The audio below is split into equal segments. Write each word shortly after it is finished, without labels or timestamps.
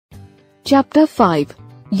Chapter 5.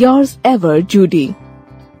 Yours ever, Judy.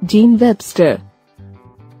 Jean Webster.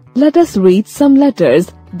 Let us read some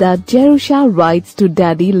letters that Jerusha writes to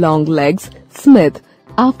Daddy Longlegs Smith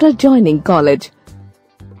after joining college.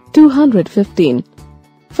 215.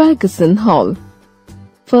 Ferguson Hall.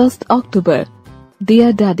 1st October.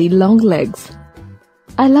 Dear Daddy Longlegs,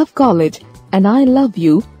 I love college and I love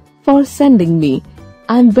you for sending me.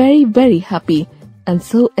 I'm very happy and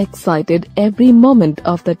so excited every moment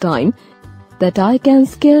of the time that I can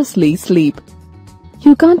scarcely sleep.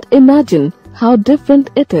 You can't imagine how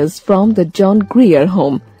different it is from the John Grier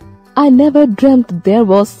home. I never dreamt there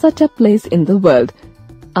was such a place in the world.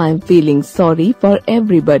 I'm feeling sorry for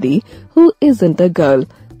everybody who isn't a girl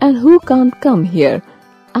and who can't come here.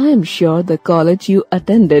 I am sure the college you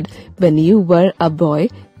attended when you were a boy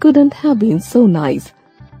couldn't have been so nice.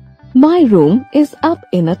 My room is up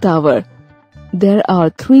in a tower. There are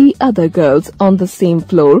 3 other girls on the same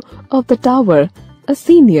floor of the tower, a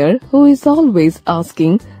senior who is always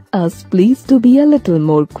asking us please to be a little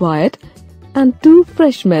more quiet, and 2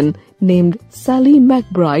 freshmen named Sally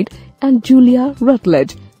McBride and Julia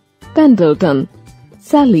Rutledge Pendleton.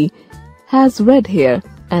 Sally has red hair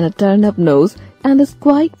and a turnip nose and is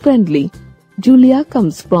quite friendly. Julia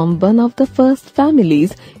comes from one of the first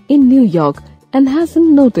families in New York and hasn't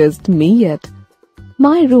noticed me yet.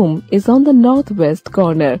 My room is on the northwest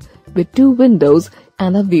corner with 2 windows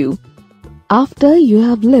and a view. After you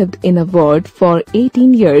have lived in a ward for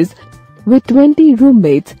 18 years with 20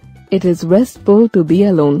 roommates, it is restful to be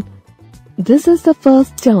alone. This is the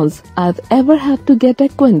first chance I've ever had to get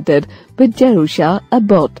acquainted with Jerusha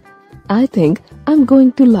Abbott. I think I'm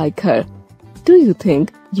going to like her. Do you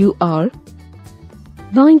think you are?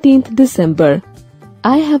 19th December.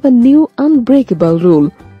 I have a new unbreakable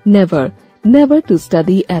rule. Never to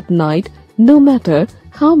study at night, no matter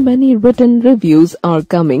how many written reviews are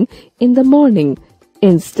coming in the morning.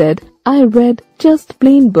 Instead, I read just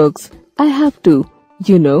plain books. I have to,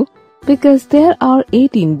 because there are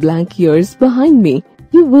 18 blank years behind me.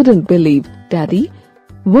 You wouldn't believe, Daddy,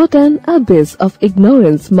 what an abyss of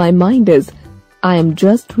ignorance my mind is. I am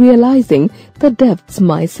just realizing the depths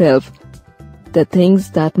myself. The things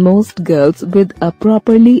that most girls with a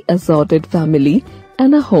properly assorted family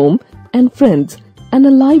and a home and friends and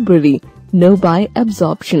a library know by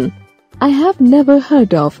absorption. I have never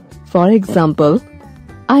heard of. For example,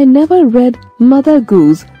 I never read Mother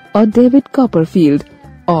Goose or David Copperfield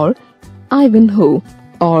or Ivanhoe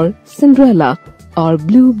or Cinderella or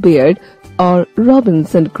Bluebeard or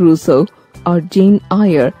Robinson Crusoe or Jane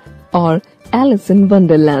Eyre or Alice in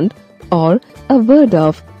Wonderland or a word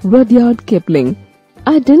of Rudyard Kipling.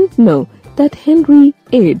 I didn't know that Henry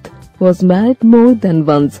VIII was married more than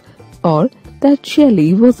once or that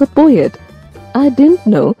Shelley was a poet. I didn't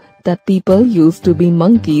know that people used to be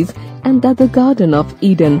monkeys and that the Garden of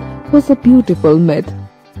Eden was a beautiful myth.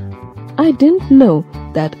 I didn't know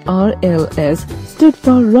that RLS stood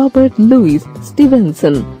for Robert Louis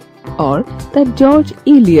Stevenson or that George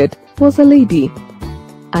Eliot was a lady.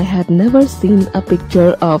 I had never seen a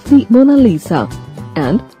picture of the Mona Lisa,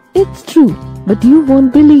 and it's true, but you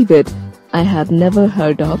won't believe it. I had never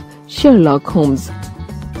heard of Sherlock Holmes.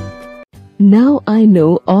 Now I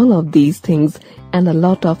know all of these things and a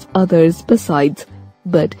lot of others besides,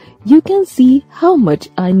 but you can see how much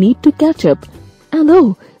I need to catch up.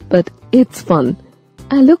 And but it's fun.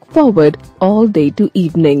 I look forward all day to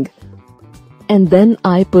evening. And then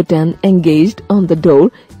I put an engaged on the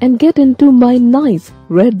door and get into my nice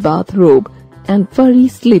red bathrobe and furry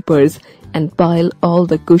slippers and pile all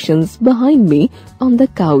the cushions behind me on the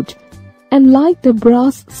couch and light the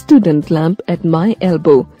brass student lamp at my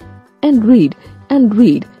elbow and read and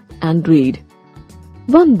read and read.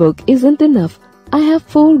 1 book isn't enough. I have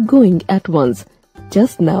 4 going at once.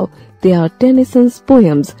 Just now they are Tennyson's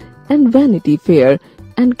poems and Vanity Fair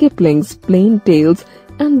and Kipling's Plain Tales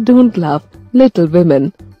and Don't Laugh, Little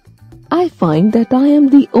Women. I find that I am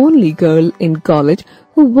the only girl in college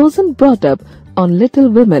who wasn't brought up on Little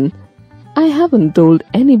Women. I haven't told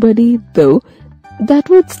anybody, though. That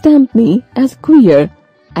would stamp me as queer.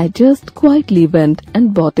 I just quietly went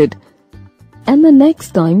and bought it. And the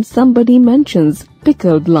next time somebody mentions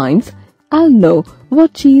pickled limes, I'll know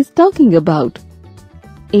what she is talking about.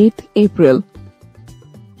 8th April.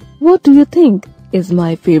 What do you think is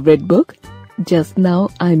my favorite book? Just now,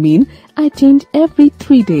 I change every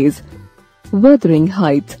 3 days. Wuthering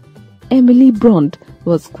Heights. Emily Bront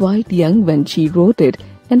was quite young when she wrote it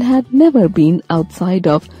and had never been outside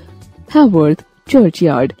of Haworth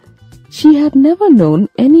churchyard. She had never known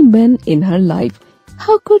any men in her life.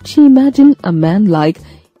 How could she imagine a man like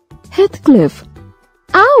Heathcliff?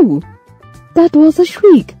 Ow! That was a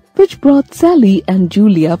shriek. which brought Sally and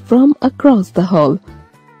Julia from across the hall.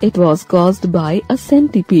 It was caused by a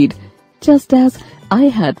centipede, just as I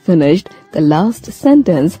had finished the last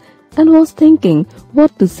sentence and was thinking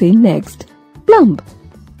what to say next. Plump!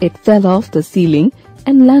 It fell off the ceiling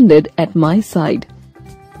and landed at my side.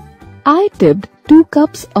 I tipped 2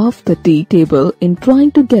 cups off the tea table in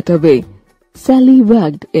trying to get away. Sally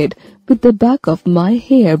wagged it with the back of my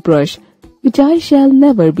hairbrush, which I shall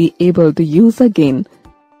never be able to use again,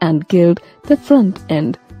 and killed the front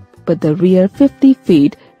end, but the rear 50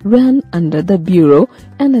 feet ran under the bureau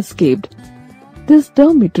and escaped. This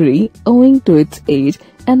dormitory, owing to its age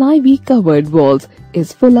and ivy-covered walls,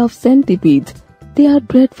 is full of centipedes. They are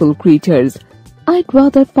dreadful creatures. I'd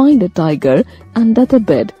rather find a tiger under the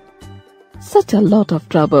bed. Such a lot of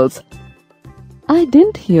troubles. I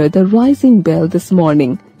didn't hear the rising bell this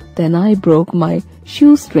morning. Then I broke my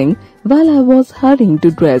shoestring while I was hurrying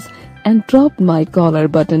to dress and dropped my collar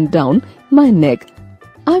button down my neck.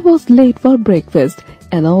 I was late for breakfast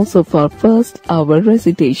and also for first hour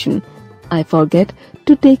recitation. I forget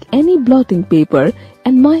to take any blotting paper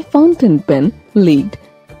and my fountain pen leaked.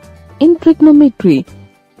 In trigonometry,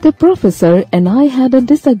 the professor and I had a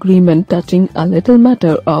disagreement touching a little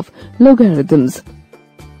matter of logarithms.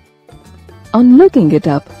 On looking it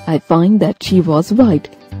up, I find that she was right.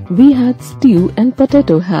 We had stew and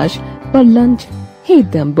potato hash for lunch.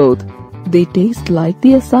 Hate them both. They taste like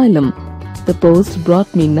the asylum. The post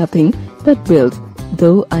brought me nothing but bills,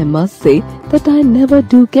 though I must say that I never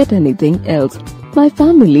do get anything else. My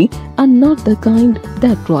family are not the kind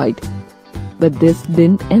that write. But this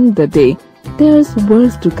didn't end the day. There's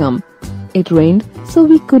worse to come. It rained, so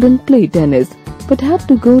we couldn't play tennis, but had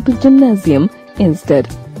to go to gymnasium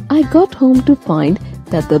instead. I got home to find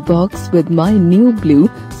that the box with my new blue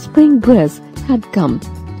spring dress had come,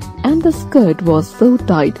 and the skirt was so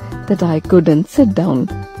tight that I couldn't sit down.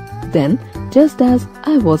 Then, just as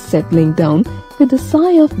I was settling down with a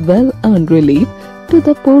sigh of well-earned relief to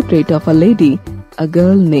the portrait of a lady, a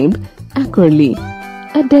girl named Ackerley,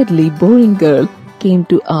 a deadly boring girl, came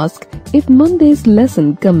to ask if Monday's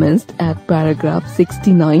lesson commenced at paragraph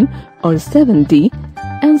 69 or 70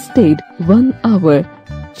 and stayed 1 hour.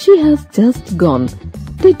 She has just gone.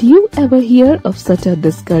 Did you ever hear of such a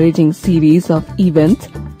discouraging series of events?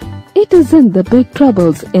 It isn't the big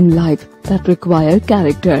troubles in life that require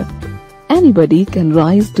character. Anybody can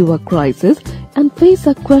rise to a crisis and face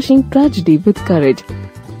a crushing tragedy with courage.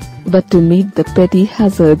 But to meet the petty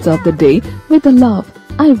hazards of the day with a laugh,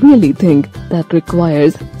 I really think that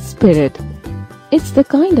requires spirit. It's the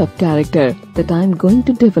kind of character that I'm going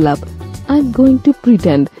to develop. I'm going to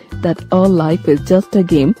pretend that all life is just a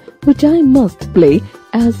game which I must play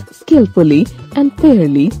as skillfully and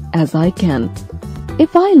fairly as I can.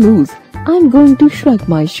 If I lose, I'm going to shrug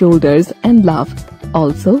my shoulders and laugh.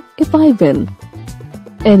 Also, if I win.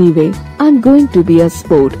 Anyway, I'm going to be a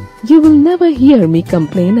sport. You will never hear me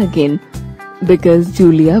complain again. Because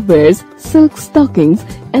Julia wears silk stockings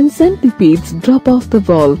and centipedes drop off the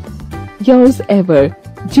wall. Yours ever,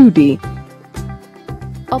 Judy.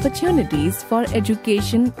 Opportunities for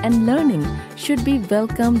education and learning should be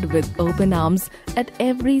welcomed with open arms at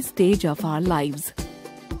every stage of our lives.